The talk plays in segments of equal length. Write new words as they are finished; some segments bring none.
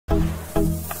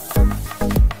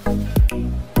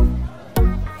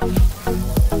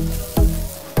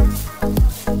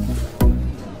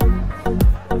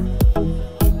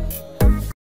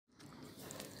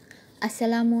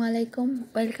আসসালামু আলাইকুম,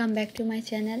 welcome back to my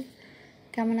channel.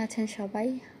 কেমন আছেন সবাই?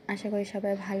 আশা করি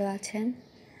সবাই ভালো আছেন।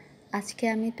 আজকে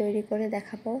আমি তৈরি করে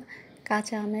দেখাবো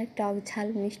কাঁচা আমের টক ঝাল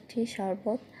মিষ্টি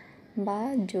শরবত বা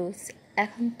জুস।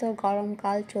 এখন তো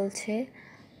গরমকাল চলছে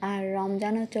আর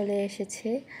রমজানও চলে এসেছে,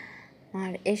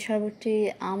 আর এই শরবতটি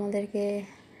আমাদেরকে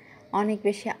অনেক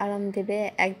বেশি আরাম দেবে,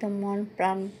 একদম মন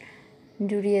প্রাণ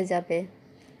জুড়িয়ে যাবে।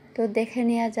 তো দেখে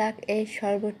নেওয়া যাক এই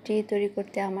শরবতটি তৈরি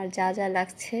করতে আমার যা যা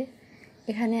লাগছে।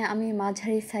 এখানে আমি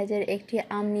মাঝারি সাইজের একটি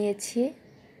আম নিয়েছি।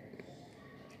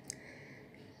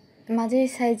 মাঝারি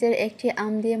সাইজের একটি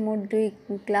আম দিয়ে মোট 2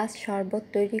 গ্লাস শরবত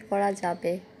তৈরি করা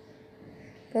যাবে।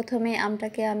 প্রথমে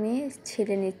আমটাকে আমি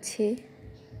ছিলে নিচ্ছি।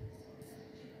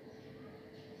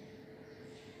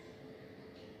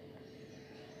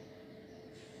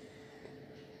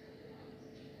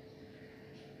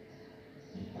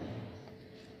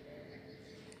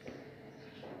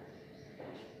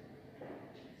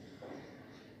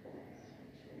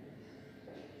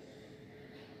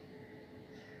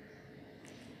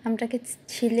 আমটাকে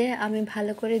ছিলে আমি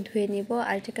ভালো করে ধুয়ে নিব,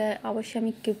 আর এটাকে অবশ্যই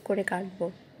আমি কিউব করে কাটবো।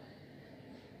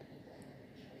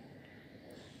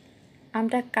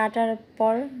 আমটা কাটার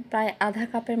পর প্রায় আধা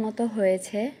কাপের মতো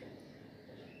হয়েছে,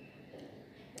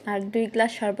 আর 2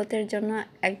 গ্লাস শরবতের জন্য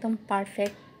একদম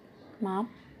পারফেক্ট মাপ।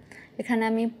 এখানে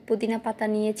আমি পুদিনা পাতা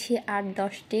নিয়েছি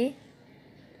 8-10টি,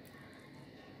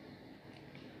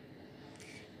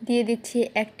 দিয়ে দিচ্ছি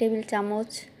 1 টেবিল চামচ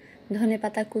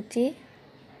ধনেপাতা কুচি,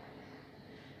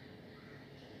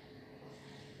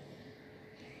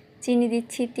 চিনি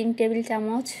দিচ্ছি 3 টেবিল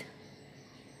চামচ,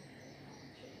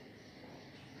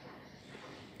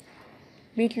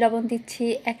 বিট লবণ দিচ্ছি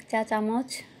 1 চা চামচ,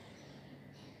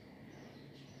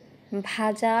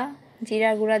 ভাজা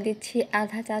জিরা গুঁড়া দিচ্ছি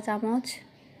আধা চা চামচ,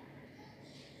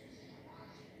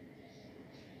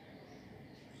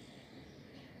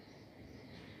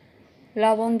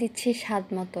 লবণ দিচ্ছি স্বাদ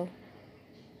মতো।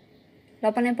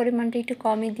 লবণের পরিমাণটা একটু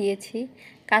কমই দিয়েছি।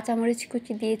 কাঁচামরিচ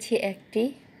কুচি দিয়েছি 1টি,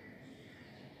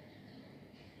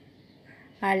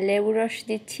 আর লেবু রস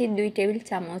দিচ্ছি 2 টেবিল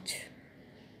চামচ।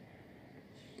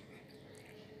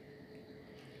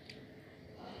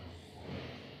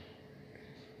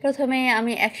 প্রথমে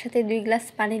আমি একসাথে 2 গ্লাস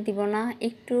পানি দিব না,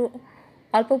 একটু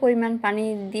অল্প পরিমাণ পানি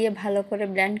দিয়ে ভালো করে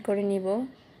ব্লেন্ড করে নিব।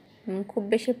 খুব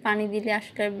বেশি পানি দিলে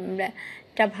আসলে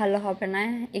এটা ভালো হবে না,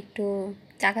 একটু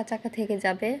চাকা চাকা থেকে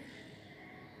যাবে।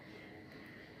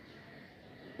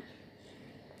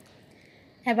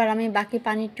 এবার আমি বাকি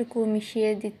পানিটুকু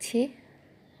মিশিয়ে দিচ্ছি,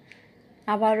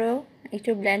 আবারও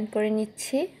একটু ব্লেন্ড করে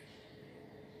নিচ্ছি।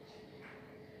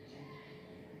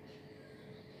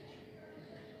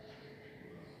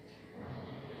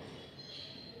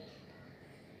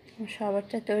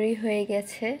 শরবতটা তৈরি হয়ে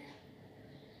গেছে।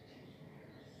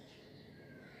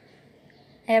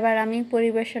 এবার আমি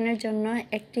পরিবেশনের জন্য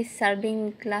একটি সার্ভিং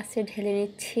গ্লাসে ঢেলে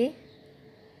নিচ্ছি।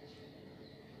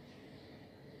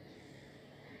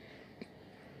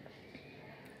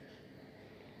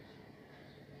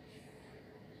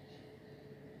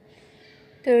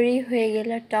 তৈরি হয়ে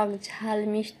গেল টক ঝাল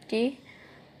মিষ্টি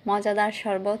মজাদার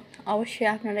শরবত। অবশ্যই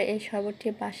আপনারা এই শরবতটি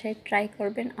বাসায় ট্রাই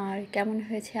করবেন, আর কেমন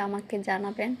হয়েছে আমাকে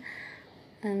জানাবেন।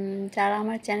 যারা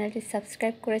আমার চ্যানেলটি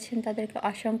সাবস্ক্রাইব করেছেন তাদেরকে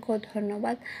অসংখ্য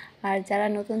ধন্যবাদ, আর যারা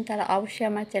নতুন তারা অবশ্যই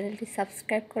আমার চ্যানেলটি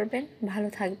সাবস্ক্রাইব করবেন। ভালো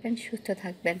থাকবেন, সুস্থ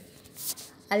থাকবেন।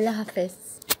 আল্লাহ হাফেজ।